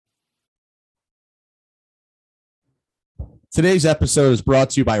Today's episode is brought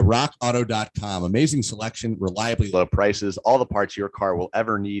to you by rockauto.com. Amazing selection, reliably low prices, all the parts your car will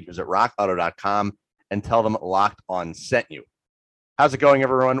ever need. Visit rockauto.com and tell them Locked On sent you. How's it going,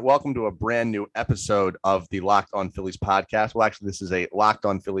 everyone? Welcome to a brand new episode of the Locked On Phillies podcast. Well, actually, this is a Locked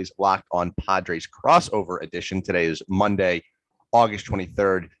On Phillies, Locked On Padres crossover edition. Today is Monday, August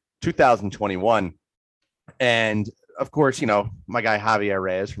 23rd, 2021. And of course, you know, my guy Javier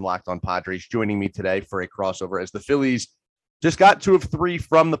Reyes from Locked On Padres joining me today for a crossover as the Phillies just got 2 of 3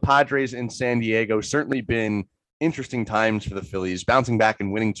 from the Padres in San Diego. Certainly been interesting times for the Phillies, bouncing back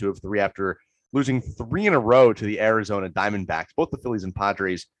and winning 2 of 3 after losing 3 in a row to the Arizona Diamondbacks. Both the Phillies and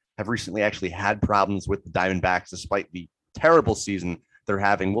Padres have recently actually had problems with the Diamondbacks, despite the terrible season they're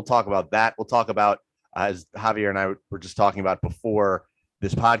having. We'll talk about that. We'll talk about, as Javier and I were just talking about before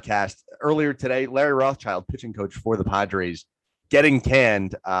this podcast, earlier today, Larry Rothschild, pitching coach for the Padres, getting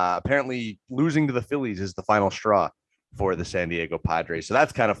canned. Apparently losing to the Phillies is the final straw for the San Diego Padres. So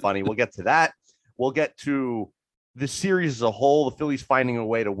that's kind of funny. We'll get to that. We'll get to the series as a whole. The Phillies finding a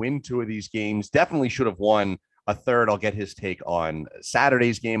way to win 2 of these games. Definitely should have won a third. I'll get his take on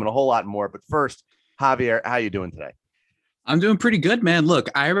Saturday's game and a whole lot more. But first, Javier, how you doing today? I'm doing pretty good, man. Look,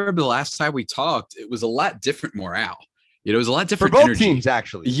 I remember the last time we talked, it was a lot different morale. You know, it was a lot different for both energy. teams,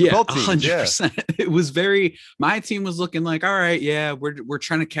 actually. Yeah, both teams, 100%. Yeah. It was very. My team was looking like, all right, yeah, we're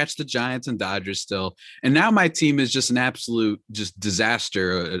trying to catch the Giants and Dodgers still, and now my team is just an absolute just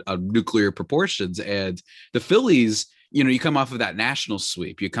disaster of nuclear proportions. And the Phillies, you know, you come off of that national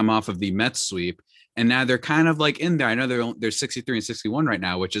sweep, you come off of the Mets sweep, and now they're kind of like in there. I know they're 63 and 61 right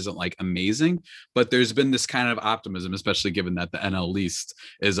now, which isn't like amazing, but there's been this kind of optimism, especially given that the NL East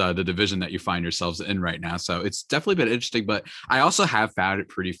is the division that you find yourselves in right now. So it's definitely been interesting, but I also have found it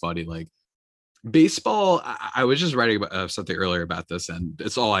pretty funny. Like baseball, I was just writing about something earlier about this, and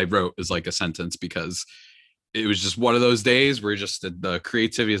it's all I wrote is like a sentence because it was just one of those days where just the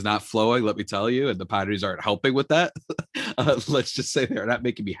creativity is not flowing, let me tell you, and the Padres aren't helping with that. Let's just say they're not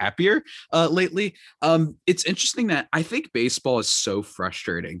making me happier lately. It's interesting that I think baseball is so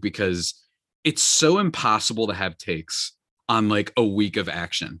frustrating because it's so impossible to have takes on like a week of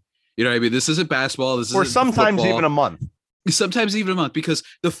action. You know what I mean? This isn't basketball. This or isn't sometimes football. even a month. Sometimes even a month, because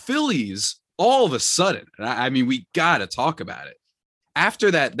the Phillies, all of a sudden, I mean, we got to talk about it.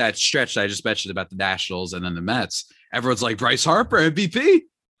 After that stretch that I just mentioned about the Nationals and then the Mets, everyone's like Bryce Harper MVP.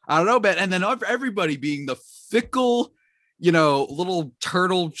 I don't know, man. And then everybody being the fickle, you know, little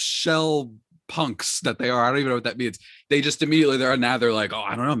turtle shell punks that they are. I don't even know what that means. They just immediately they're like, oh,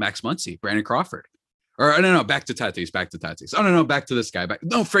 I don't know, Max Muncy, Brandon Crawford, or I don't know, back to Tatis. I don't know, back to this guy.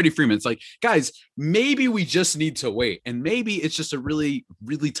 No, Freddie Freeman. It's like, guys, maybe we just need to wait, and maybe it's just a really,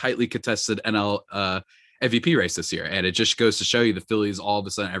 really tightly contested NL MVP race this year. And it just goes to show you the Phillies, all of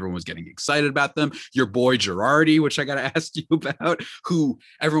a sudden, everyone was getting excited about them. Your boy Girardi, which I got to ask you about, who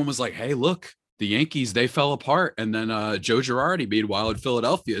everyone was like, hey, look, the Yankees, they fell apart. And then Joe Girardi, meanwhile, in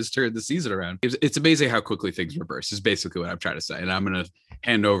Philadelphia, has turned the season around. It's amazing how quickly things reverse is basically what I'm trying to say. And I'm going to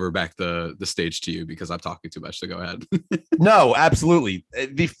hand over back the stage to you because I'm talking too much, so go ahead. No, absolutely.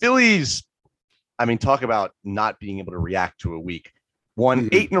 The Phillies, I mean, talk about not being able to react to a week. Won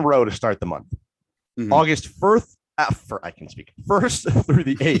 8 in a row to start the month. Mm-hmm. August 1st, first through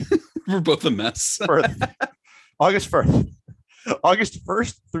the 8th. We're both a mess. August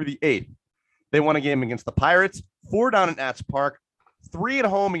 1st through the 8th. They won a game against the Pirates, 4 down at Nats Park, 3 at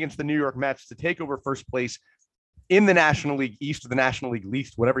home against the New York Mets to take over first place in the National League East or the National League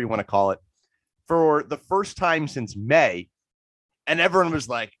Least, whatever you want to call it, for the first time since May. And everyone was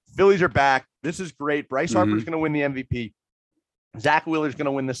like, Phillies are back. This is great. Bryce Harper's going to win the MVP. Zach Wheeler's going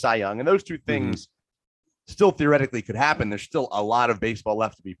to win the Cy Young. And those two things still theoretically could happen. There's still a lot of baseball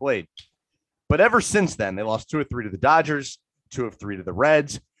left to be played. But ever since then, they lost 2 of 3 to the Dodgers, 2 of 3 to the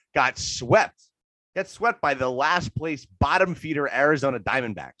Reds, got swept by the last place bottom feeder Arizona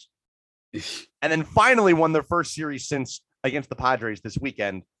Diamondbacks. And then finally won their first series since against the Padres this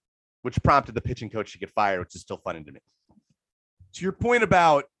weekend, which prompted the pitching coach to get fired, which is still funny to me. To your point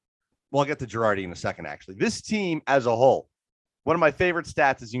about, well, I'll get to Girardi in a second, actually. This team as a whole, one of my favorite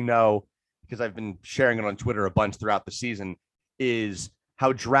stats, as you know, because I've been sharing it on Twitter a bunch throughout the season, is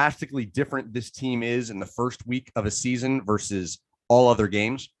how drastically different this team is in the first week of a season versus all other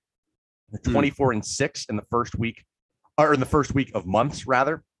games. They're 24 and 6 in the first week, or in the first week of months,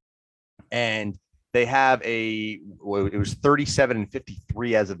 rather. And they have it was 37 and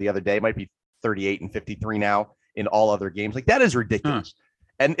 53 as of the other day. It might be 38 and 53 now in all other games. Like, that is ridiculous.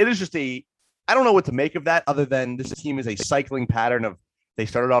 And it is just I don't know what to make of that other than this team is a cycling pattern of they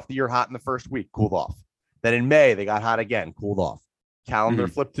started off the year hot in the first week, cooled off. Then in May, they got hot again, cooled off. Calendar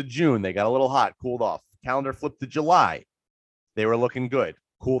flipped to June. They got a little hot, cooled off. Calendar flipped to July. They were looking good,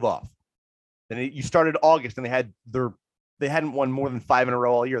 cooled off. Then you started August and they hadn't won more than 5 in a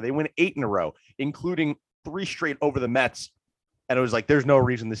row all year. They win 8 in a row, including 3 straight over the Mets. And it was like, there's no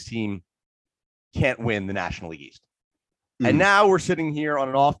reason this team can't win the National League East. And now we're sitting here on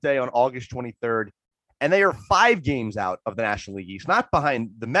an off day on August 23rd, and they are 5 games out of the National League East, not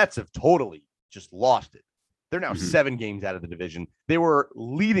behind. The Mets have totally just lost it. They're now 7 games out of the division. They were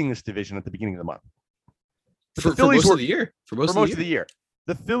leading this division at the beginning of the month. For most of the year. For most of the year.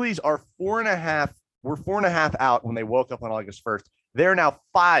 The Phillies are 4.5. We're 4.5 out when they woke up on August 1st. They're now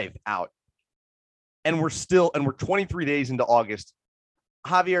 5 out. And we're 23 days into August.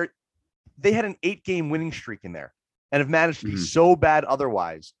 Javier, they had an 8-game winning streak in there and have managed to be so bad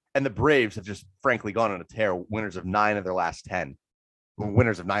otherwise. And the Braves have just frankly gone on a tear, winners of 9 of their last 10,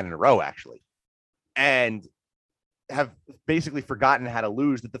 winners of 9 in a row, actually, and have basically forgotten how to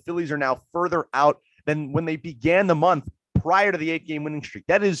lose. That the Phillies are now further out than when they began the month prior to the 8-game winning streak.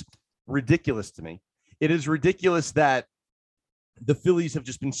 That is ridiculous to me. It is ridiculous that the Phillies have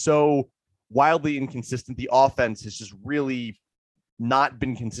just been so wildly inconsistent. The offense has just really not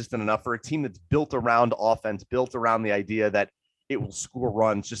been consistent enough for a team that's built around offense, built around the idea that it will score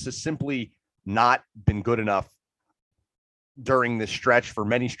runs, just has simply not been good enough during this stretch for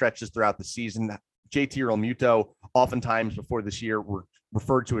many stretches throughout the season. JT Realmuto, oftentimes before this year, were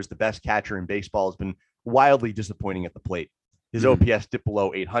referred to as the best catcher in baseball, has been wildly disappointing at the plate. His OPS dipped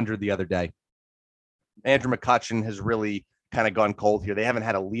below 800 the other day. Andrew McCutchen has really kind of gone cold here. They haven't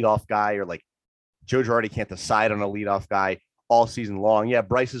had a leadoff guy, or like Joe Girardi can't decide on a leadoff guy all season long. Yeah,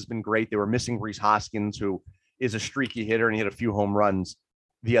 Bryce has been great. They were missing Rhys Hoskins, who is a streaky hitter, and he had a few home runs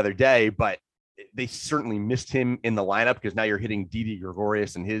the other day, but they certainly missed him in the lineup because now you're hitting Didi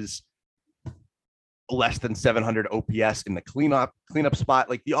Gregorius and his less than 700 OPS in the cleanup spot.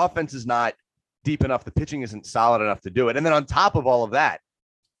 Like, the offense is not deep enough. The pitching isn't solid enough to do it. And then on top of all of that,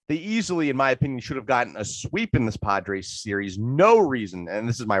 they easily, in my opinion, should have gotten a sweep in this Padres series. No reason, and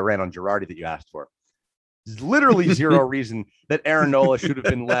this is my rant on Girardi that you asked for. There's literally zero reason that Aaron Nola should have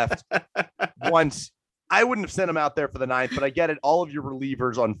been left once. I wouldn't have sent him out there for the 9th, but I get it. All of your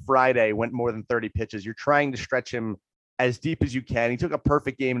relievers on Friday went more than 30 pitches. You're trying to stretch him as deep as you can. He took a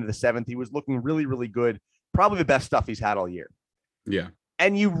perfect game into the 7th. He was looking really, really good. Probably the best stuff he's had all year. Yeah.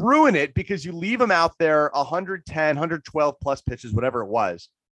 And you ruin it because you leave him out there 110, 112 plus pitches, whatever it was.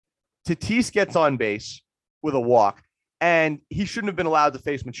 Tatis gets on base with a walk, and he shouldn't have been allowed to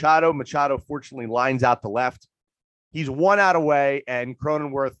face Machado. Machado fortunately lines out to left. He's 1 out away, and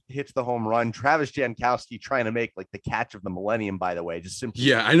Cronenworth hits the home run. Travis Jankowski trying to make like the catch of the millennium, by the way, just simply.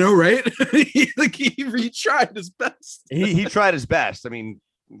 Yeah, I know, right? he tried his best. he tried his best. I mean,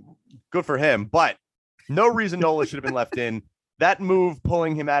 good for him, but no reason Nola should have been left in. That move,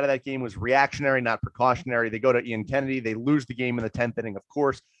 pulling him out of that game, was reactionary, not precautionary. They go to Ian Kennedy. They lose the game in the 10th inning, of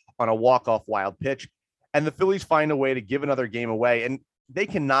course, on a walk-off wild pitch. And the Phillies find a way to give another game away. And they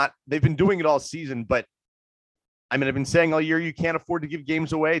cannot. They've been doing it all season, but I mean, I've been saying all year, you can't afford to give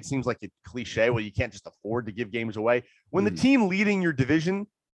games away. It seems like a cliche. Well, you can't just afford to give games away. When the team leading your division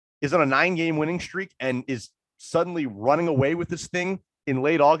is on a 9-game winning streak and is suddenly running away with this thing in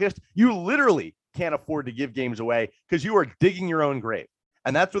late August, you literally can't afford to give games away because you are digging your own grave.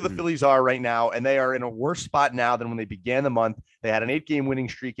 And that's where the Phillies are right now. And they are in a worse spot now than when they began the month. They had an 8-game winning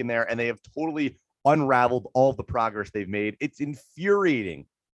streak in there, and they have totally unraveled all of the progress they've made. It's infuriating,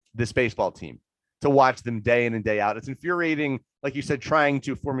 this baseball team, to watch them day in and day out. It's infuriating, like you said, trying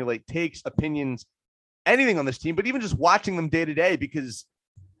to formulate takes, opinions, anything on this team, but even just watching them day to day, because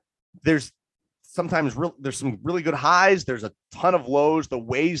there's sometimes there's some really good highs. There's a ton of lows. The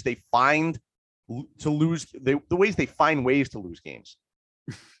ways they find to lose, the ways they find ways to lose games.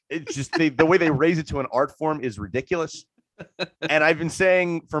 It's just the way they raise it to an art form is ridiculous. And I've been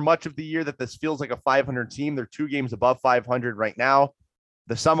saying for much of the year that this feels like a 500 team. They're 2 games above 500 right now.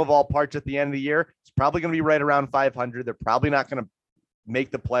 The sum of all parts at the end of the year, it's probably going to be right around 500. They're probably not going to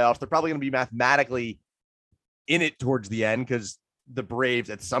make the playoffs. They're probably going to be mathematically in it towards the end because the Braves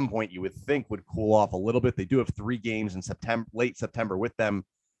at some point you would think would cool off a little bit. They do have 3 games in late September with them.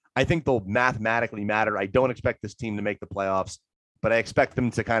 I think they'll mathematically matter. I don't expect this team to make the playoffs, but I expect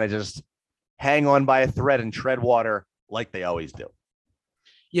them to kind of just hang on by a thread and tread water like they always do.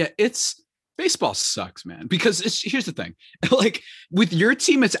 Yeah, baseball sucks, man, because here's the thing. Like, with your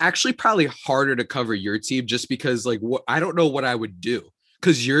team, it's actually probably harder to cover your team just because, like, I don't know what I would do,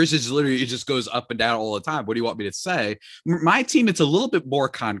 because yours is literally, it just goes up and down all the time. What do you want me to say? My team, it's a little bit more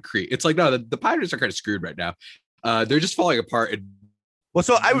concrete. It's like, no, the Pirates are kind of screwed right now. They're just falling apart.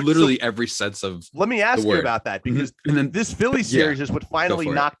 Every sense of. Let me ask you about that, because and then this Philly series is what finally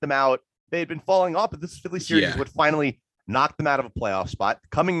knocked them out. They had been falling off, but this Philly series is what finally knocked them out of a playoff spot.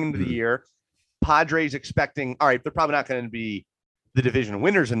 Coming into the year, Padres expecting, all right, they're probably not going to be the division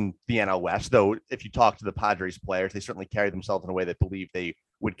winners in the NL West, though if you talk to the Padres players, they certainly carry themselves in a way that believe they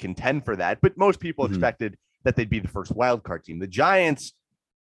would contend for that. But most people expected that they'd be the first wild card team. The Giants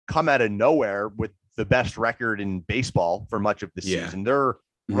come out of nowhere with the best record in baseball for much of the season. They're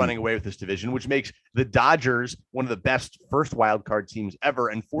running away with this division, which makes the Dodgers one of the best first wild card teams ever.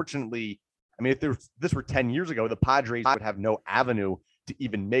 And fortunately, I mean, if this were 10 years ago, the Padres would have no avenue to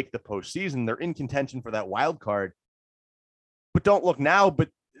even make the postseason. They're in contention for that wild card. But don't look now, but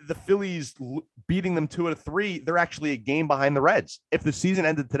the Phillies beating them 2-3, they're actually a game behind the Reds. If the season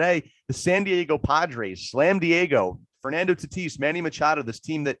ended today, the San Diego Padres, Slam Diego, Fernando Tatis, Manny Machado, this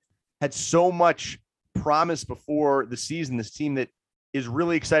team that had so much promise before the season, this team that is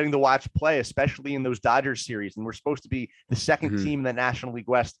really exciting to watch play, especially in those Dodgers series. And we're supposed to be the second team in the National League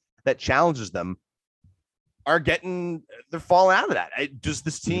West that challenges them, they're falling out of that. Does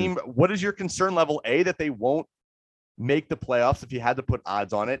this team, what is your concern level? That they won't make the playoffs if you had to put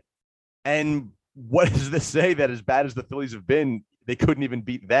odds on it? And what does this say that as bad as the Phillies have been, they couldn't even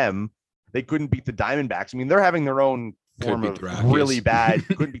beat them? They couldn't beat the Diamondbacks. I mean, they're having their own form of really bad,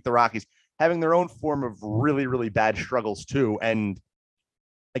 couldn't beat the Rockies, having their own form of really, really bad struggles too. And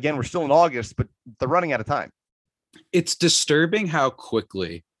again, we're still in August, but they're running out of time. It's disturbing how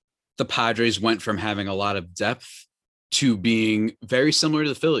quickly the Padres went from having a lot of depth to being very similar to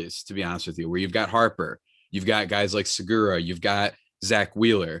the Phillies, to be honest with you, where you've got Harper, you've got guys like Segura, you've got Zach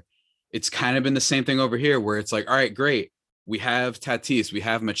Wheeler. It's kind of been the same thing over here where it's like, all right, great. We have Tatis, we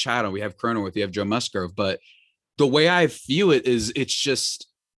have Machado, we have Cronenworth, we have Joe Musgrove. But the way I view it is it's just,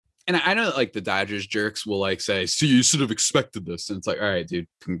 and I know that like the Dodgers jerks will like say, see, you should have expected this. And it's like, all right, dude,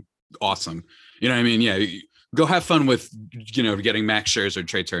 awesome. You know what I mean? Yeah. Go have fun with, getting Max Scherzer or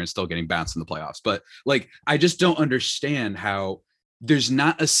Trey Turner and still getting bounced in the playoffs. But like, I just don't understand how there's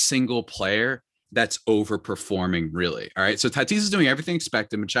not a single player that's overperforming really. All right. So Tatis is doing everything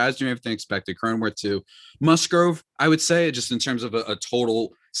expected. Machado's doing everything expected. Cronenworth too. Musgrove, I would say, just in terms of a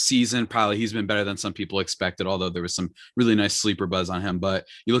total season, probably he's been better than some people expected, although there was some really nice sleeper buzz on him. But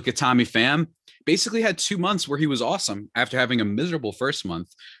you look at Tommy Pham, basically had 2 months where he was awesome after having a miserable first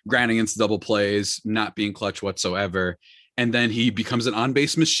month, grinding into double plays, not being clutch whatsoever. And then he becomes an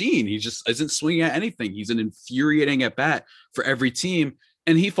on-base machine. He just isn't swinging at anything. He's an infuriating at bat for every team.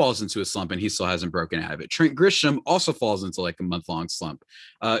 And he falls into a slump and he still hasn't broken out of it. Trent Grisham also falls into like a month-long slump.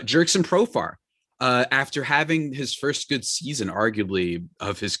 Jurickson Profar, after having his first good season, arguably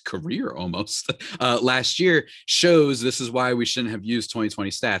of his career almost last year, shows this is why we shouldn't have used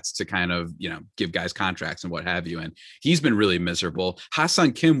 2020 stats to kind of, give guys contracts and what have you. And he's been really miserable.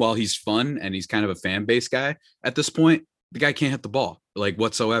 Ha-Seong Kim, while he's fun and he's kind of a fan base guy at this point, the guy can't hit the ball like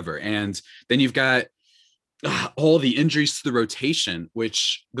whatsoever. And then you've got all the injuries to the rotation,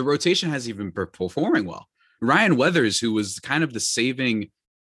 which the rotation hasn't even been performing well. Ryan Weathers, who was kind of the saving,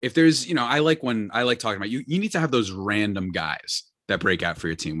 if there's, I like talking about you need to have those random guys that break out for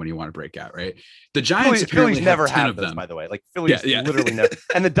your team when you want to break out, right? The Giants Phillies never have 10 have of those, them, by the way. Like Phillies literally never,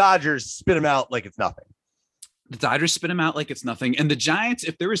 and the Dodgers spit them out like it's nothing. The Dodgers spit them out like it's nothing. And the Giants,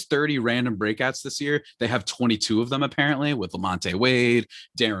 if there was 30 random breakouts this year, they have 22 of them apparently, with Lamonte Wade,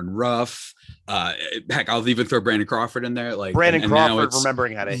 Darren Ruff. Heck, I'll even throw Brandon Crawford in there. Like Brandon Crawford,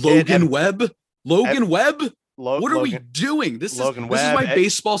 remembering how to Logan Webb. What are we Logan, doing? This is why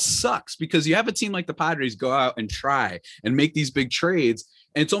baseball sucks, because you have a team like the Padres go out and try and make these big trades.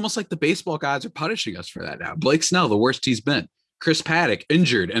 And it's almost like the baseball gods are punishing us for that now. Blake Snell, the worst he's been. Chris Paddock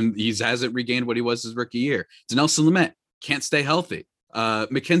injured and he hasn't regained what he was his rookie year. Dinelson Lamet can't stay healthy.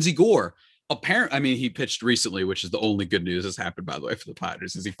 Mackenzie Gore, apparently, he pitched recently, which is the only good news that's happened, by the way, for the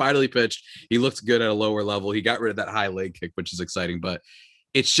Padres, is he finally pitched. He looked good at a lower level. He got rid of that high leg kick, which is exciting, but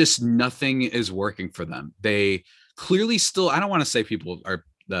it's just nothing is working for them. They clearly still, I don't want to say people are,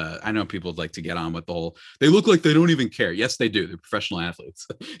 I know people like to get on with the whole, they look like they don't even care. Yes, they do. They're professional athletes.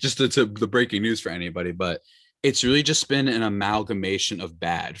 Just to the breaking news for anybody, but it's really just been an amalgamation of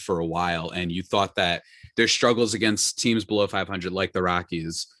bad for a while. And you thought that their struggles against teams below 500, like the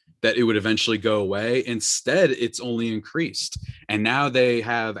Rockies, that it would eventually go away. Instead, it's only increased. And now they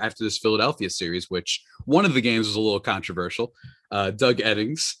have, after this Philadelphia series, which one of the games was a little controversial, Doug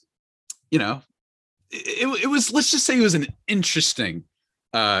Eddings, it was, let's just say it was an interesting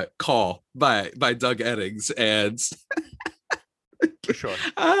call by Doug Eddings. And for sure.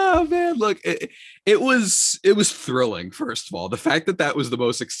 Oh man, look, it was thrilling. First of all, the fact that was the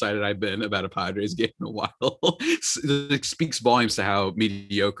most excited I've been about a Padres game in a while, it speaks volumes to how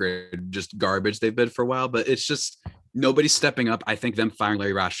mediocre and just garbage they've been for a while. But it's just Nobody's stepping up. I think them firing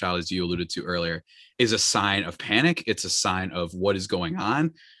Larry Rothschild, as you alluded to earlier, is a sign of panic. It's a sign of what is going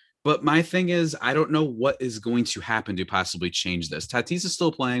on. But my thing is, I don't know what is going to happen to possibly change this. Tatis is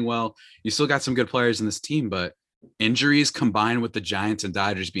still playing well. You still got some good players in this team, but injuries combined with the Giants and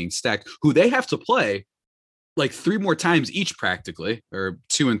Dodgers being stacked, who they have to play like 3 more times each practically, or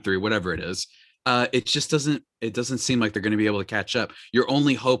 2 and 3, whatever it is. It just doesn't seem like they're going to be able to catch up. Your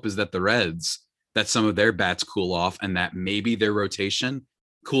only hope is that the Reds, that some of their bats cool off and that maybe their rotation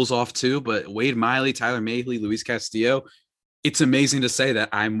cools off too. But Wade Miley, Tyler Mahle, Luis Castillo, it's amazing to say that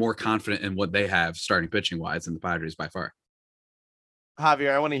I'm more confident in what they have starting pitching wise than the Padres by far.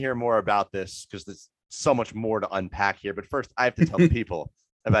 Javier, I want to hear more about this because there's so much more to unpack here. But first, I have to tell the people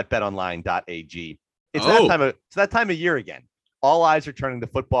about betonline.ag. It's that time of year again. All eyes are turning to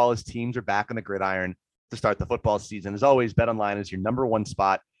football as teams are back on the gridiron to start the football season. As always, BetOnline is your number one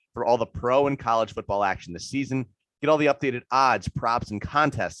spot for all the pro and college football action this season. Get all the updated odds, props, and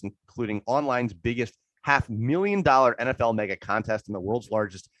contests, including online's biggest $500,000 NFL mega contest and the world's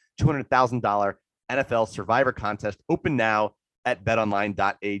largest $200,000 NFL Survivor contest, open now at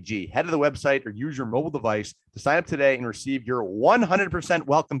betonline.ag. Head to the website or use your mobile device to sign up today and receive your 100%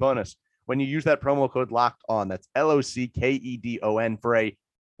 welcome bonus when you use that promo code Locked On. That's LOCKEDON for a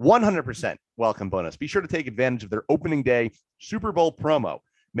 100% welcome bonus. Be sure to take advantage of their opening day Super Bowl promo.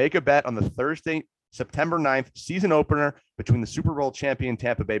 Make a bet on the Thursday, September 9th season opener between the Super Bowl champion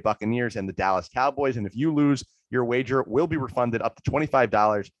Tampa Bay Buccaneers and the Dallas Cowboys. And if you lose, your wager will be refunded up to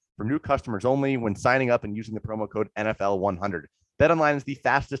 $25 for new customers only when signing up and using the promo code NFL100. BetOnline is the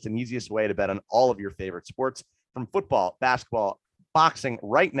fastest and easiest way to bet on all of your favorite sports, from football, basketball, boxing.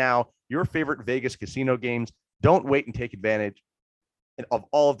 Right now, your favorite Vegas casino games. Don't wait and take advantage of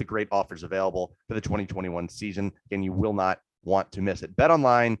all of the great offers available for the 2021 season. Again, you will not want to miss it.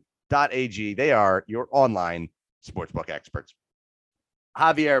 BetOnline.ag. They are your online sportsbook experts.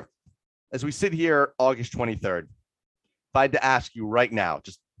 Javier, as we sit here August 23rd, if I had to ask you right now,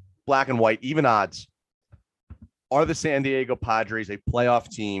 just black and white, even odds, are the San Diego Padres a playoff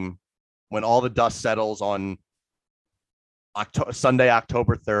team when all the dust settles on Sunday,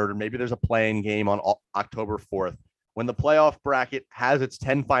 October 3rd, or maybe there's a play-in game on October 4th? When the playoff bracket has its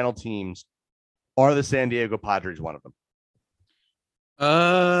 10 final teams, are the San Diego Padres one of them?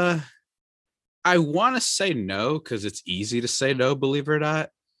 I want to say no because it's easy to say no, believe it or not.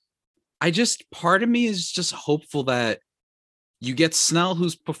 Part of me is just hopeful that you get Snell,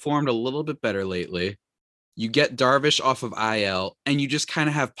 who's performed a little bit better lately. You get Darvish off of IL, and you just kind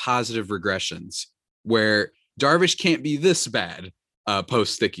of have positive regressions where Darvish can't be this bad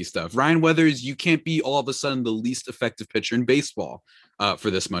post sticky stuff. Ryan Weathers, you can't be all of a sudden the least effective pitcher in baseball for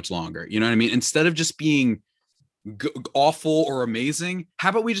this much longer. You know what I mean? Instead of just being awful or amazing, how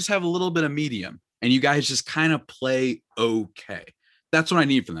about we just have a little bit of medium and you guys just kind of play okay? That's what I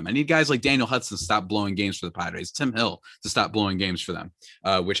need from them. I need guys like Daniel Hudson to stop blowing games for the Padres, Tim Hill to stop blowing games for them,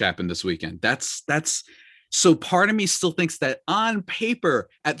 which happened this weekend. That's so part of me still thinks that on paper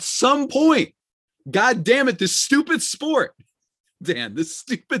at some point, God damn it, this stupid sport, Dan, this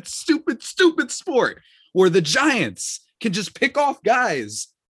stupid sport where the Giants can just pick off guys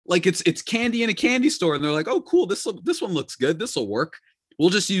like it's candy in a candy store, and they're like, oh, cool, this one looks good, this will work. We'll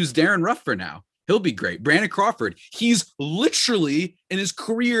just use Darren Ruff for now. He'll be great. Brandon Crawford, he's literally in his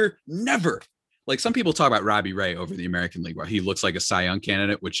career never. Like some people talk about Robbie Ray over the American League, where he looks like a Cy Young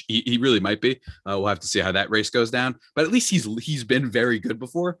candidate, which he really might be. We'll have to see how that race goes down. But at least he's been very good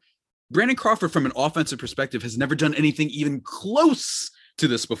before. Brandon Crawford, from an offensive perspective, has never done anything even close to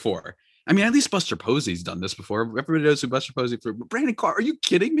this before. I mean, at least Buster Posey's done this before. Everybody knows who Buster Posey for. But Brandon Crawford, are you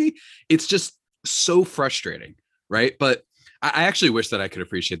kidding me? It's just so frustrating, right? But I actually wish that I could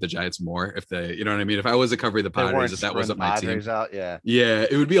appreciate the Giants more if they, you know what I mean? If I was covering the Padres, if that wasn't my team. Out, yeah,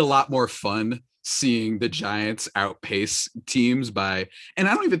 it would be a lot more fun seeing the Giants outpace teams by, and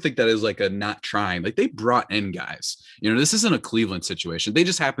I don't even think that is like a not trying. Like they brought in guys. You know, this isn't a Cleveland situation. They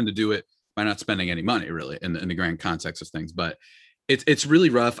just happen to do it by not spending any money, really, in the grand context of things. But it's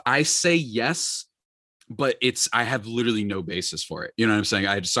really rough. I say yes, but I have literally no basis for it. You know what I'm saying?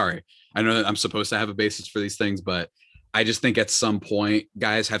 I know that I'm supposed to have a basis for these things, but I just think at some point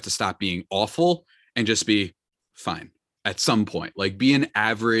guys have to stop being awful and just be fine at some point. Like be an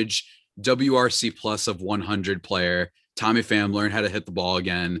average WRC plus of 100 player. Tommy Pham learned how to hit the ball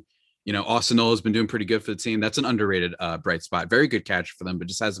again. You know, Austin Nola has been doing pretty good for the team. That's an underrated bright spot. Very good catcher for them, but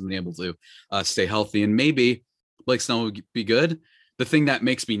just hasn't been able to stay healthy. And maybe Blake Snell would be good. The thing that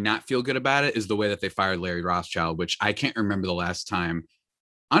makes me not feel good about it is the way that they fired Larry Rothschild, which I can't remember the last time.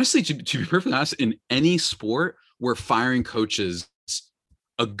 Honestly, to be perfectly honest, in any sport where firing coaches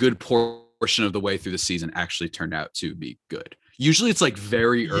a good portion portion of the way through the season actually turned out to be good. Usually it's like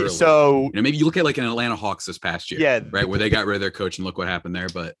very early. So maybe you look at like an Atlanta Hawks this past year, right, where they got rid of their coach and look what happened there.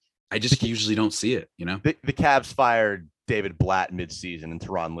 But I just usually don't see it. The Cavs fired David Blatt midseason, and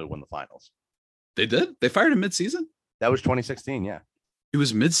Tyronn Lue won the finals. They did. They fired him midseason. That was 2016. Yeah, it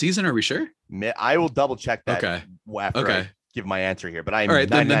was midseason. Are we sure? I will double check that. Okay. After I give my answer here, but I'm all right.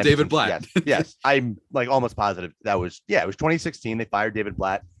 Then David Blatt. Yes, I'm like almost positive that was. Yeah, it was 2016. They fired David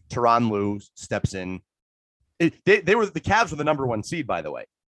Blatt. Tyronn Lue steps in. They were the Cavs were the number 1 seed, by the way.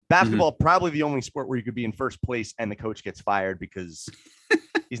 Basketball, probably the only sport where you could be in first place and the coach gets fired because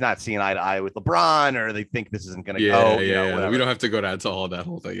he's not seeing eye to eye with LeBron, or they think this isn't going to go. Yeah. We don't have to go down to all that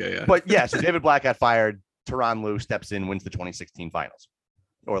whole thing. Yeah. But yeah, so David Blatt got fired. Tyronn Lue steps in, wins the 2016 finals,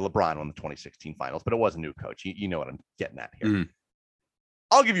 or LeBron won the 2016 finals, but it was a new coach. You know what I'm getting at here. Mm-hmm.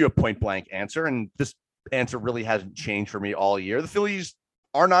 I'll give you a point blank answer, and this answer really hasn't changed for me all year. The Phillies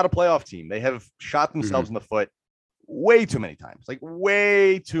are not a playoff team. They have shot themselves in the foot way too many times, like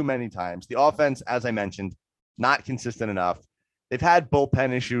way too many times. The offense, as I mentioned, not consistent enough. They've had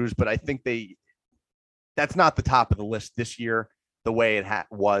bullpen issues, but I think that's not the top of the list this year, the way it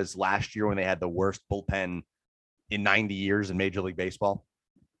was last year when they had the worst bullpen in 90 years in Major League Baseball.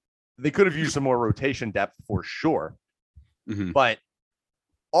 They could have used some more rotation depth for sure, but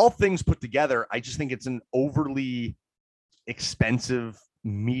all things put together, I just think it's an overly expensive,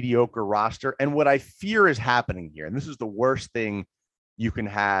 mediocre roster. And what I fear is happening here, and this is the worst thing you can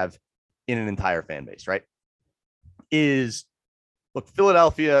have in an entire fan base, right? Is look,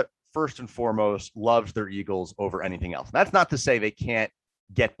 Philadelphia, first and foremost, loves their Eagles over anything else. That's not to say they can't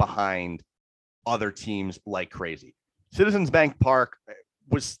get behind other teams like crazy. Citizens Bank Park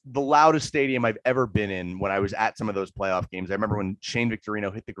was the loudest stadium I've ever been in when I was at some of those playoff games. I remember when Shane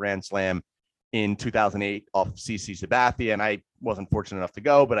Victorino hit the grand slam in 2008 off of CC Sabathia, and I wasn't fortunate enough to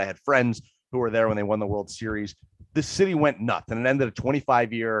go, but I had friends who were there when they won the World Series. The city went nuts, and it ended a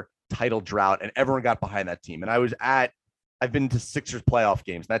 25-year title drought, and everyone got behind that team. And I've been to Sixers playoff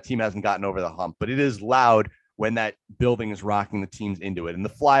games. That team hasn't gotten over the hump, but it is loud when that building is rocking the teams into it. And the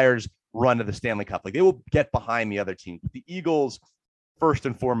Flyers run to the Stanley Cup. Like, they will get behind the other teams. But the Eagles, first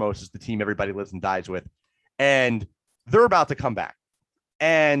and foremost, is the team everybody lives and dies with. And they're about to come back.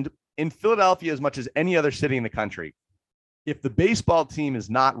 And in Philadelphia, as much as any other city in the country, if the baseball team is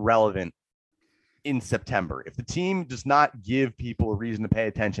not relevant in September, if the team does not give people a reason to pay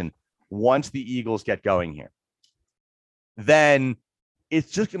attention once the Eagles get going here, then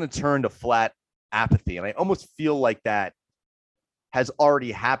it's just going to turn to flat apathy. And I almost feel like that has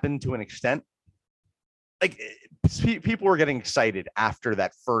already happened to an extent. Like, people were getting excited after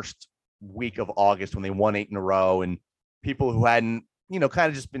that first week of August when they won 8 in a row, and people who hadn't, kind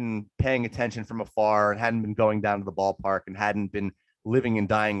of just been paying attention from afar and hadn't been going down to the ballpark and hadn't been living and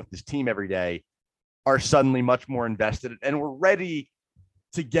dying with this team every day are suddenly much more invested, and we're ready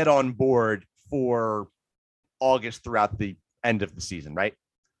to get on board for August throughout the end of the season, right?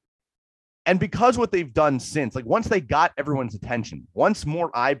 And because what they've done since, like, once they got everyone's attention, once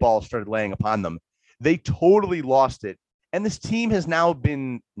more eyeballs started laying upon them, they totally lost it. And this team has now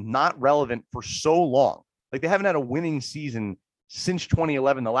been not relevant for so long. Like, they haven't had a winning season since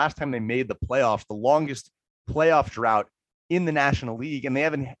 2011, the last time they made the playoffs, the longest playoff drought in the National League. And they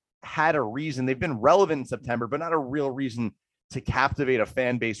haven't had a reason. They've been relevant in September, but not a real reason to captivate a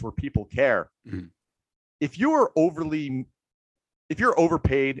fan base where people care. Mm-hmm. If you're overpaid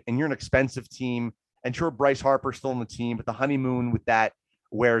and you're an expensive team, and sure, Bryce Harper's still on the team, but the honeymoon with that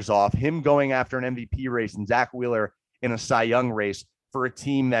wears off, him going after an MVP race and Zach Wheeler in a Cy Young race for a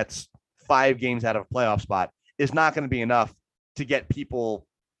team that's 5 games out of a playoff spot is not going to be enough to get people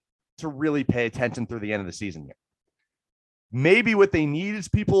to really pay attention through the end of the season here. Maybe what they need is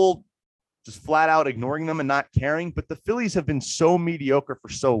people just flat out ignoring them and not caring, but the Phillies have been so mediocre for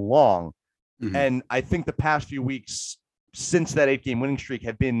so long. Mm-hmm. And I think the past few weeks since that 8-game winning streak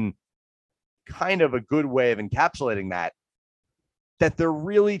have been kind of a good way of encapsulating that they're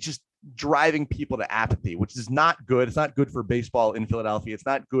really just driving people to apathy, which is not good. It's not good for baseball in Philadelphia. It's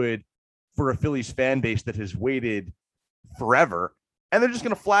not good for a Phillies fan base that has waited forever. And they're just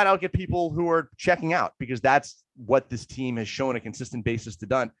going to flat out get people who are checking out, because that's what this team has shown a consistent basis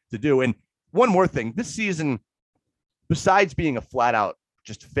to do. And one more thing, this season, besides being a flat out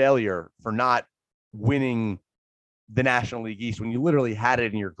just failure for not winning the National League East when you literally had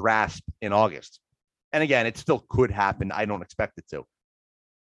it in your grasp in August. And again, it still could happen. I don't expect it to.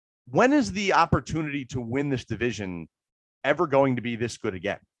 When is the opportunity to win this division ever going to be this good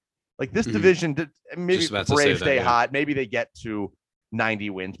again? Like, this division, maybe the Braves stay hot. Maybe they get to 90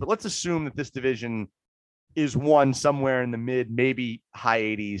 wins, but let's assume that this division is one somewhere in the mid, maybe high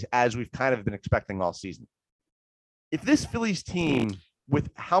 80s, as we've kind of been expecting all season. If this Phillies team, with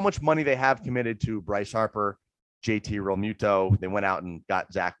how much money they have committed to Bryce Harper, JT Realmuto, they went out and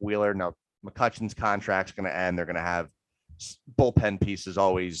got Zach Wheeler. Now, McCutchen's contract's going to end. They're going to have bullpen pieces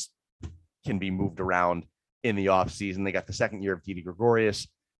always can be moved around in the offseason. They got the second year of Didi Gregorius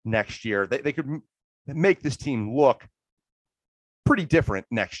next year. They could make this team look pretty different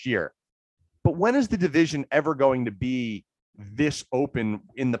next year. But when is the division ever going to be this open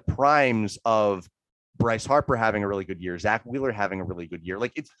in the primes of Bryce Harper having a really good year, Zach Wheeler having a really good year?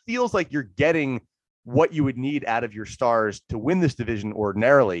 Like, it feels like you're getting what you would need out of your stars to win this division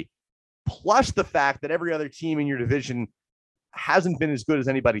ordinarily, plus the fact that every other team in your division hasn't been as good as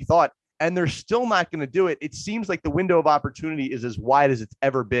anybody thought, and they're still not going to do it. It seems like the window of opportunity is as wide as it's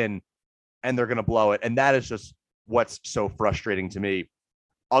ever been, and they're going to blow it. And that is just what's so frustrating to me.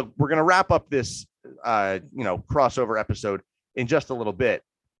 We're going to wrap up this, crossover episode in just a little bit.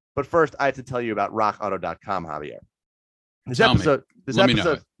 But first, I have to tell you about rockauto.com, Javier. This episode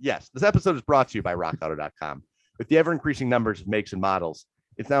is brought to you by rockauto.com. With the ever-increasing numbers of makes and models,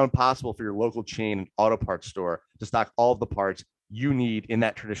 it's now impossible for your local chain auto parts store to stock all of the parts you need in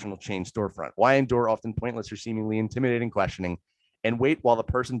that traditional chain storefront. Why endure often pointless or seemingly intimidating questioning and wait while the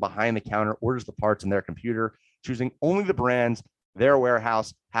person behind the counter orders the parts on their computer, choosing only the brands their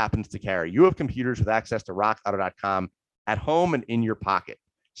warehouse happens to carry? You have computers with access to rockauto.com at home and in your pocket.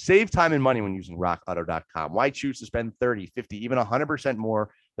 Save time and money when using rockauto.com. Why choose to spend 30, 50, even 100%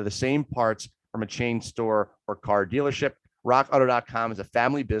 more for the same parts from a chain store or car dealership? RockAuto.com is a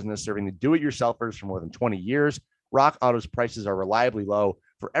family business serving the do-it-yourselfers for more than 20 years. Rock Auto's prices are reliably low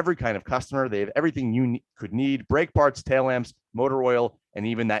for every kind of customer. They have everything you could need: brake parts, tail lamps, motor oil, and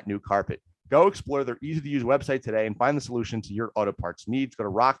even that new carpet. Go explore their easy-to-use website today and find the solution to your auto parts needs. Go to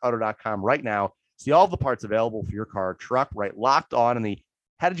rockauto.com right now. See all the parts available for your car or truck. Right, locked on in the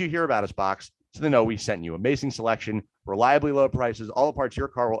 "How did you hear about us" box, so they know we sent you. Amazing selection, reliably low prices, all the parts your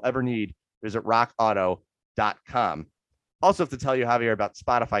car will ever need. Visit rockauto.com. Also have to tell you, Javier, about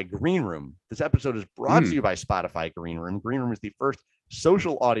Spotify Green Room. This episode is brought to you by Spotify Green Room. Green Room is the first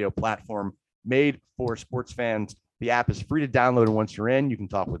social audio platform made for sports fans. The app is free to download, and once you're in, you can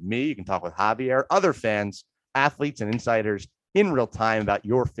talk with me, you can talk with Javier, other fans, athletes, and insiders in real time about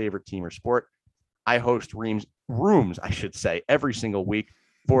your favorite team or sport. I host rooms, every single week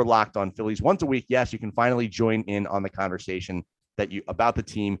for Locked On Phillies. Once a week, yes, you can finally join in on the conversation about the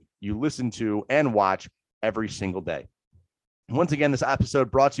team you listen to and watch every single day. Once again, this episode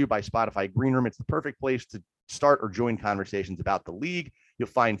brought to you by Spotify Green Room. It's the perfect place to start or join conversations about the league. You'll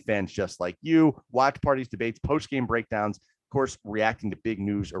find fans just like you, watch parties, debates, post-game breakdowns, of course, reacting to big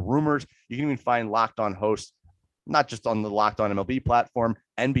news or rumors. You can even find Locked On hosts, not just on the Locked On MLB platform,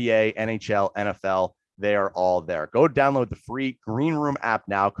 NBA, NHL, NFL. They are all there. Go download the free Green Room app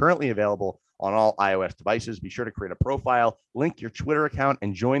now, currently available on all iOS devices. Be sure to create a profile, link your Twitter account,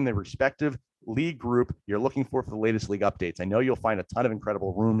 and join the respective league group you're looking for the latest league updates. I know you'll find a ton of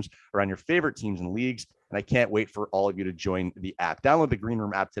incredible rooms around your favorite teams and leagues, and I can't wait for all of you to join the app. Download the Green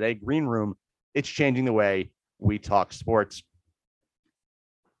Room app today. Green Room, it's changing the way we talk sports.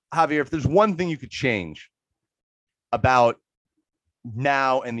 Javier, if there's one thing you could change about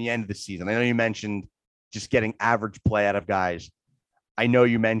now and the end of the season, I know you mentioned just getting average play out of guys. I know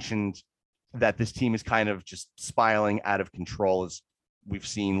you mentioned that this team is kind of just spiraling out of control, as we've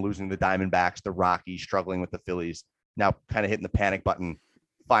seen, losing the Diamondbacks, the Rockies, struggling with the Phillies, now kind of hitting the panic button,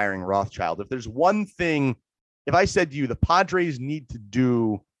 firing Rothschild. If there's one thing, if I said to you, the Padres need to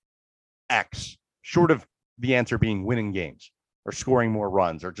do X, short of the answer being winning games or scoring more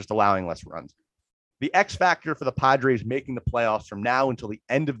runs or just allowing less runs, the X factor for the Padres making the playoffs from now until the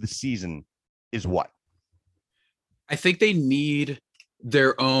end of the season is what? I think they need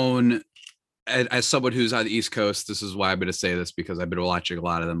their own. As someone who's on the East Coast, this is why I'm going to say this, because I've been watching a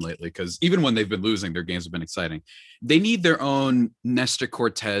lot of them lately, because even when they've been losing, their games have been exciting. They need their own Nestor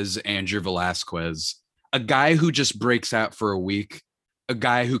Cortez, Andrew Velasquez, a guy who just breaks out for a week, a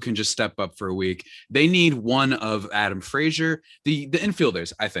guy who can just step up for a week. They need one of Adam Frazier, the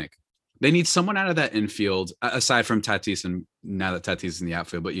infielders, I think. They need someone out of that infield, aside from Tatis, and now that Tatis is in the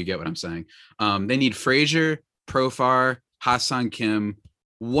outfield, but you get what I'm saying. They need Frazier, Profar, Ha-Seong Kim,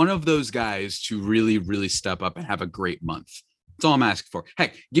 one of those guys to really, really step up and have a great month. That's all I'm asking for.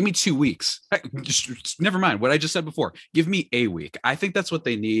 Heck, give me 2 weeks. Heck, just never mind what I just said before. Give me a week. I think that's what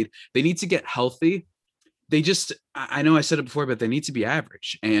they need. They need to get healthy. I know I said it before, but they need to be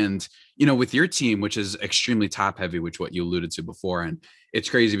average. And, with your team, which is extremely top heavy, which what you alluded to before. And it's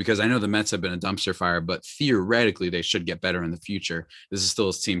crazy because I know the Mets have been a dumpster fire, but theoretically they should get better in the future. This is still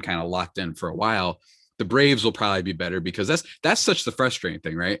a team kind of locked in for a while. The Braves will probably be better because that's such the frustrating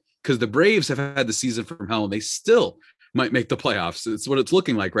thing, right? Because the Braves have had the season from hell and they still might make the playoffs. It's what it's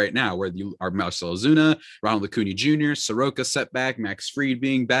looking like right now, where you are Marcell Ozuna, Ronald Acuna Jr., Soroka setback, Max Fried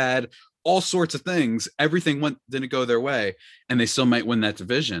being bad, all sorts of things. Everything didn't go their way, and they still might win that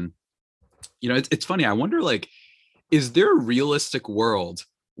division. It's funny. I wonder, like, is there a realistic world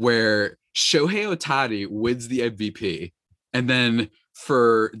where Shohei Ohtani wins the MVP, and then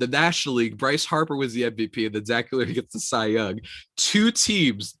for the National League, Bryce Harper wins the MVP, and then Zach Wheeler gets the Cy Young? Two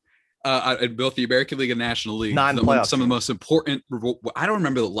teams in both the American League and National League, some of the most important. I don't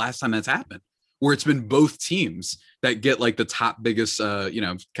remember the last time that's happened, where it's been both teams that get like the top biggest, I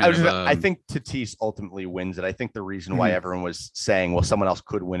think Tatis ultimately wins it. I think the reason why everyone was saying, well, someone else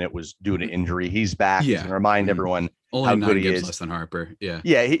could win it was due to injury. He's back. He's going to remind everyone how good he is. Less than Harper. Yeah.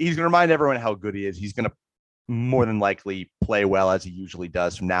 Yeah. He's going to remind everyone how good he is. He's going to more than likely play well as he usually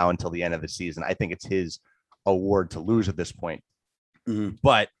does from now until the end of the season. I think it's his award to lose at this point.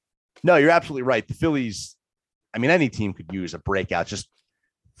 But no, you're absolutely right. The Phillies, I mean, any team could use a breakout just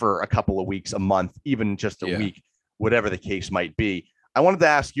for a couple of weeks, a month, even just a week, whatever the case might be. I wanted to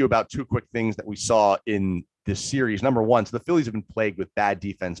ask you about two quick things that we saw in this series. Number one, so the Phillies have been plagued with bad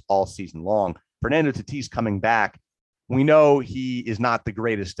defense all season long. Fernando Tatis coming back. We know he is not the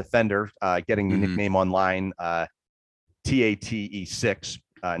greatest defender, getting the nickname online, TATE6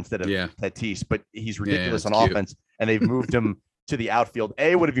 instead of Tatis, but he's ridiculous on offense, and they've moved him to the outfield.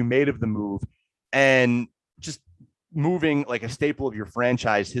 What have you made of the move? And just moving like a staple of your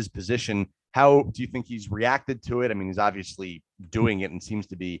franchise, his position, how do you think he's reacted to it? I mean, he's obviously doing it and seems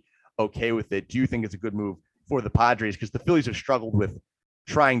to be okay with it. Do you think it's a good move for the Padres? Because the Phillies have struggled with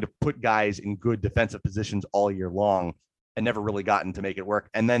trying to put guys in good defensive positions all year long and never really gotten to make it work.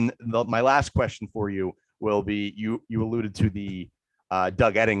 And then my last question for you will be, you alluded to the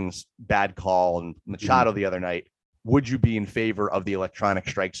Doug Eddings bad call and Machado the other night. Would you be in favor of the electronic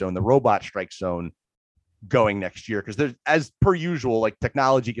strike zone, the robot strike zone, going next year? Because there's, as per usual, like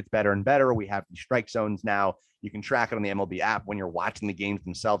technology gets better and better. We have these strike zones now. You can track it on the MLB app when you're watching the games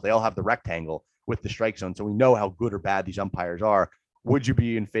themselves. They all have the rectangle with the strike zone, so we know how good or bad these umpires are. Would you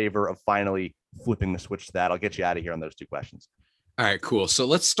be in favor of finally flipping the switch to that? I'll get you out of here on those two questions. All right, cool. So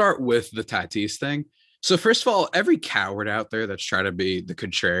let's start with the Tatis thing. So first of all, every coward out there that's trying to be the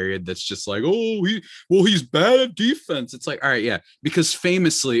contrarian, that's just like, he's bad at defense. It's like, all right, yeah, because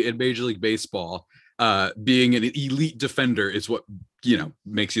famously in Major League Baseball, being an elite defender is what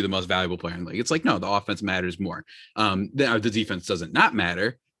makes you the most valuable player in the league. It's like, no, the offense matters more. The defense doesn't not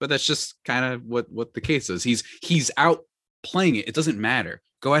matter, but that's just kind of what the case is. He's out playing it. It doesn't matter.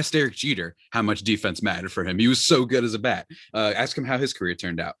 Go ask Derek Jeter how much defense mattered for him. He was so good as a bat. Ask him how his career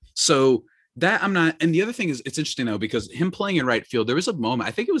turned out. So that I'm not. And the other thing is, it's interesting though, because him playing in right field, there was a moment,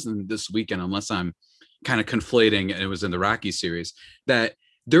 I think it was in this weekend, unless I'm kind of conflating, and it was in the Rockies series, that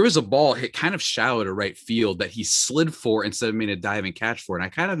there was a ball hit kind of shallow to right field that he slid for instead of making a diving catch for. And I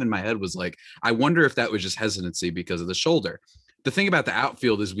kind of in my head was like, I wonder if that was just hesitancy because of the shoulder. The thing about the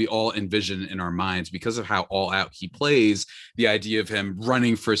outfield is we all envision in our minds, because of how all out he plays, the idea of him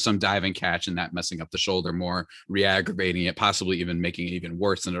running for some diving catch and that messing up the shoulder more, re-aggravating it, possibly even making it even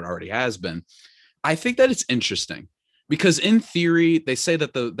worse than it already has been. I think that it's interesting because in theory, they say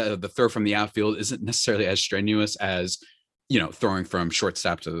that the throw from the outfield isn't necessarily as strenuous as, throwing from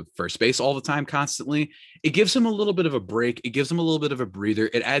shortstop to first base all the time constantly. It gives him a little bit of a break. It gives him a little bit of a breather.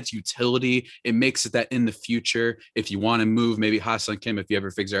 It adds utility. It makes it that in the future, if you want to move maybe Ha-Seong Kim, if he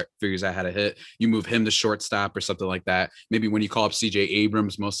ever figures out how to hit, you move him to shortstop or something like that. Maybe when you call up CJ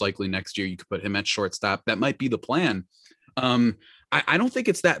Abrams, most likely next year, you could put him at shortstop. That might be the plan. I don't think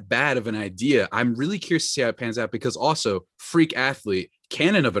it's that bad of an idea. I'm really curious to see how it pans out, because also freak athlete,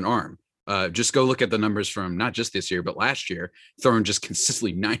 cannon of an arm. Just go look at the numbers from not just this year, but last year, throwing just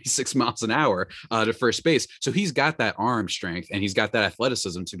consistently 96 miles an hour to first base. So he's got that arm strength and he's got that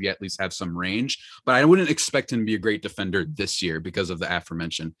athleticism to be at least have some range. But I wouldn't expect him to be a great defender this year because of the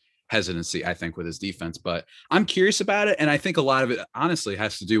aforementioned hesitancy, I think, with his defense. But I'm curious about it. And I think a lot of it honestly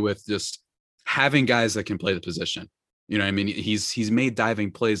has to do with just having guys that can play the position. I mean, he's made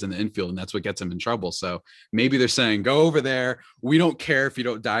diving plays in the infield, and that's what gets him in trouble. So maybe they're saying, go over there. We don't care if you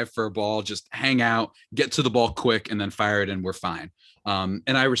don't dive for a ball, just hang out, get to the ball quick, and then fire it, and we're fine. And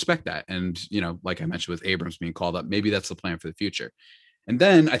I respect that. And, like I mentioned with Abrams being called up, maybe that's the plan for the future. And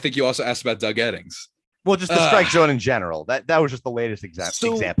then I think you also asked about Doug Eddings. Well, just the strike zone in general. That was just the latest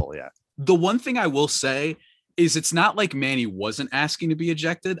example. Yeah. The one thing I will say is it's not like Manny wasn't asking to be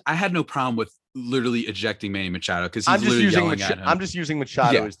ejected. I had no problem with literally ejecting Manny Machado because he's literally yelling at him. I'm just using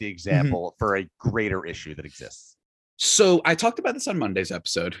Machado as the example for a greater issue that exists. So I talked about this on Monday's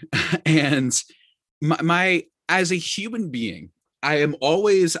episode, and my as a human being, I am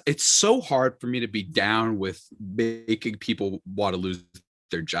always, it's so hard for me to be down with making people want to lose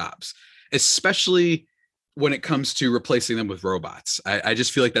their jobs, especially when it comes to replacing them with robots. I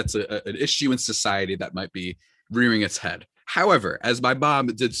just feel like that's an issue in society that might be rearing its head. However, as my mom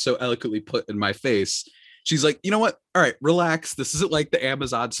did so eloquently put in my face, she's like, you know what? All right, relax. This isn't like the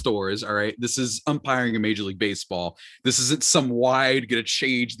Amazon stores. All right. This is umpiring in Major League Baseball. This isn't some wide going to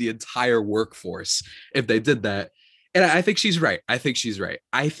change the entire workforce if they did that. And I think she's right. I think she's right.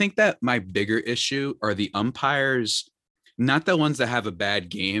 I think that my bigger issue are the umpires, not the ones that have a bad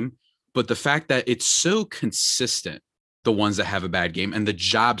game, but the fact that it's so consistent, the ones that have a bad game, and the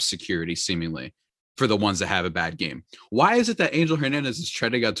job security seemingly for the ones that have a bad game. Why is it that Angel Hernandez is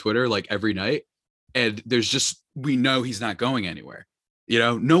trending on Twitter like every night? And there's just, we know he's not going anywhere,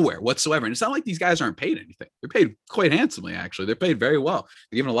 nowhere whatsoever. And it's not like these guys aren't paid anything. They're paid quite handsomely, actually. They're paid very well.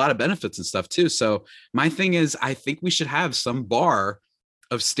 They're given a lot of benefits and stuff too. So my thing is, I think we should have some bar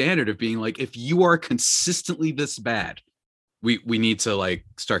of standard of being like, if you are consistently this bad, we need to like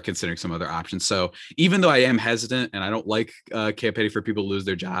start considering some other options. So even though I am hesitant and I don't like campaigning for people to lose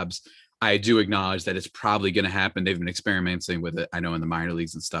their jobs, I do acknowledge that it's probably going to happen. They've been experimenting with it, I know, in the minor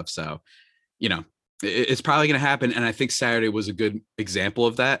leagues and stuff. So, it's probably going to happen. And I think Saturday was a good example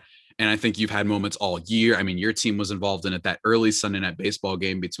of that. And I think you've had moments all year. I mean, your team was involved in it, that early Sunday night baseball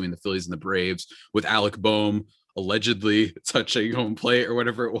game between the Phillies and the Braves with Alec Boehm allegedly touching home plate or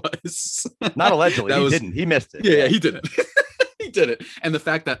whatever it was. Not allegedly. Didn't. He missed it. Yeah, he didn't. He did it. And the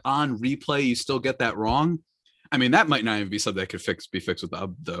fact that on replay, you still get that wrong. I mean, that might not even be something that could be fixed with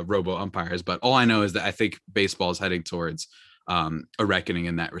the robo umpires. But all I know is that I think baseball is heading towards a reckoning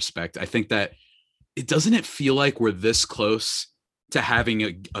in that respect. I think that it feel like we're this close to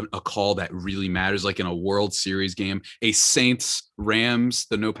having a call that really matters, like in a World Series game, a Saints Rams,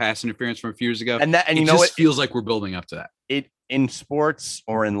 the no pass interference from a few years ago. And you know, it feels like we're building up to that. It in sports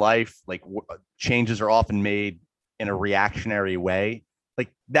or in life, like changes are often made in a reactionary way. Like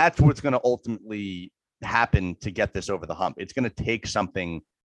that's what's going to ultimately happen to get this over the hump. It's going to take something.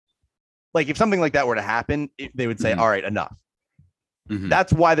 Like if something like that were to happen, they would say, all right, enough. Mm-hmm.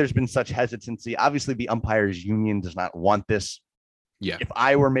 That's why there's been such hesitancy. Obviously, the umpires union does not want this. Yeah. If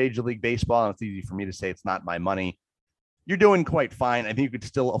I were Major League Baseball, and it's easy for me to say it's not my money, you're doing quite fine. I think you could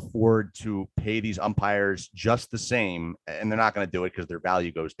still afford to pay these umpires just the same, and they're not going to do it because their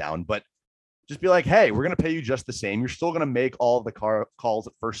value goes down. But just be like, hey, we're going to pay you just the same. You're still going to make all of the calls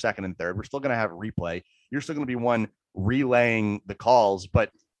at first, second, and third. We're still going to have replay. You're still going to be one relaying the calls,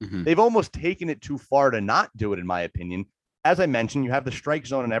 but they've almost taken it too far to not do it, in my opinion. As I mentioned, you have the strike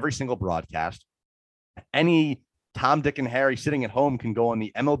zone in every single broadcast. Any Tom, Dick, and Harry sitting at home can go on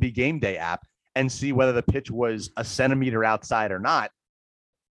the MLB Game Day app and see whether the pitch was a centimeter outside or not.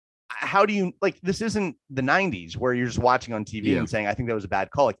 How do you, like, this isn't the 90s where you're just watching on TV and saying, I think that was a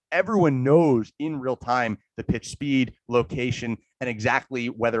bad call. Like, everyone knows in real time the pitch speed, location, and exactly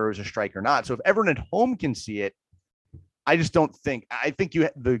whether it was a strike or not. So if everyone at home can see it, I think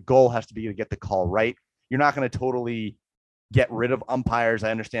the goal has to be to get the call right. You're not going to totally get rid of umpires.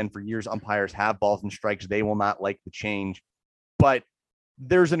 I understand for years umpires have balls and strikes. They will not like the change, but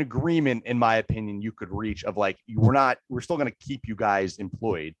there's an agreement, in my opinion, you could reach of like, we're still going to keep you guys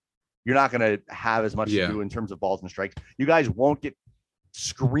employed. You're not going to have as much to do in terms of balls and strikes. You guys won't get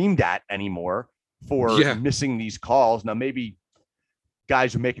screamed at anymore for missing these calls. Now, maybe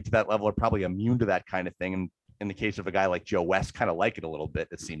guys who make it to that level are probably immune to that kind of thing. And in the case of a guy like Joe West, kind of like it a little bit,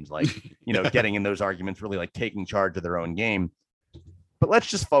 it seems like, getting in those arguments, really like taking charge of their own game. But let's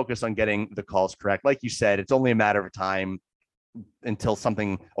just focus on getting the calls correct. Like you said, it's only a matter of time until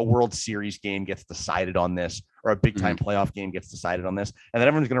a World Series game gets decided on this, or a big time playoff game gets decided on this. And then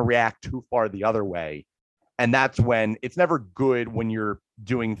everyone's going to react too far the other way. And that's when it's never good when you're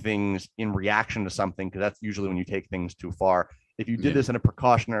doing things in reaction to something, because that's usually when you take things too far. If you did this in a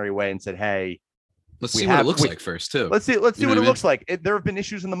precautionary way and said, hey, let's see what it looks like first, too. Let's see what it looks like. There have been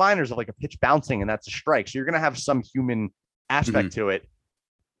issues in the minors of like a pitch bouncing, and that's a strike. So you're going to have some human aspect to it.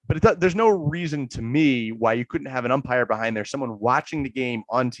 But there's no reason to me why you couldn't have an umpire behind there, someone watching the game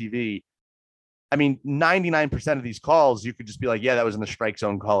on TV. I mean, 99% of these calls, you could just be like, yeah, that was in the strike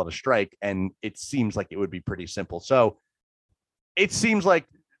zone, call it a strike. And it seems like it would be pretty simple. So it seems like,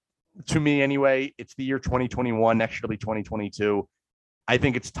 to me anyway, it's the year 2021. Next year will be 2022. I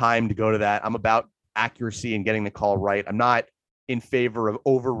think it's time to go to that. I'm about accuracy and getting the call right. I'm not in favor of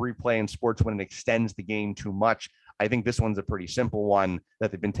over replay in sports when it extends the game too much. I think this one's a pretty simple one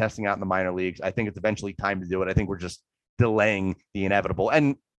that they've been testing out in the minor leagues. I think it's eventually time to do it. I think we're just delaying the inevitable.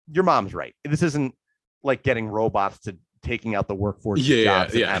 And your mom's right. This isn't like getting robots to taking out the workforce Yeah,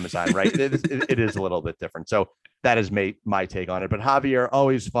 jobs at yeah. Amazon, right? It is a little bit different. So that is my take on it. But Javier,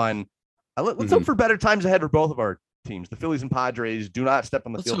 always fun. Let's hope for better times ahead for both of our teams. The Phillies and Padres do not step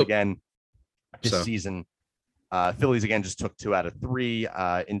on the field again this season. Phillies again just took 2 out of 3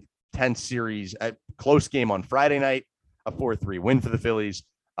 intense series. A close game on Friday night, a 4-3 win for the Phillies.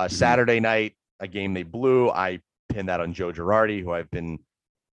 Saturday night, a game they blew. I pinned that on Joe Girardi, who I've been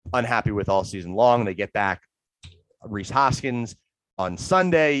unhappy with all season long. They get back Rhys Hoskins on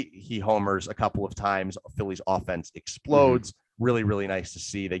Sunday. He homers a couple of times. Phillies offense explodes. Really, really nice to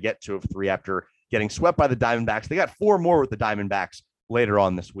see. They get 2 of 3 after getting swept by the Diamondbacks. They got 4 more with the Diamondbacks later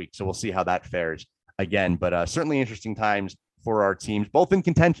on this week. So we'll see how that fares again. But certainly interesting times for our teams, both in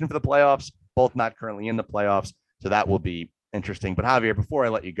contention for the playoffs, both not currently in the playoffs. So that will be interesting. But Javier, before I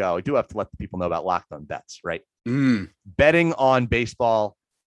let you go, I do have to let the people know about Locked On Bets, right? Betting on baseball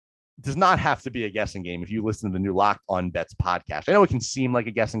does not have to be a guessing game if you listen to the new Locked On Bets podcast. I know it can seem like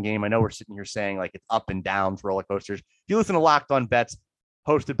a guessing game. I know we're sitting here saying like it's up and down for roller coasters. If you listen to Locked On Bets,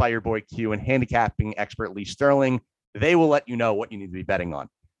 hosted by your boy Q and handicapping expert Lee Sterling, they will let you know what you need to be betting on.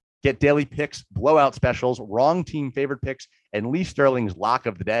 Get daily picks, blowout specials, wrong team favorite picks, and Lee Sterling's lock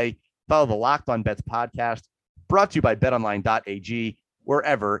of the day. Follow the Locked On Bets podcast, brought to you by betonline.ag,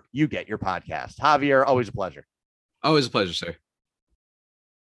 wherever you get your podcast. Javier, always a pleasure. Always a pleasure, sir.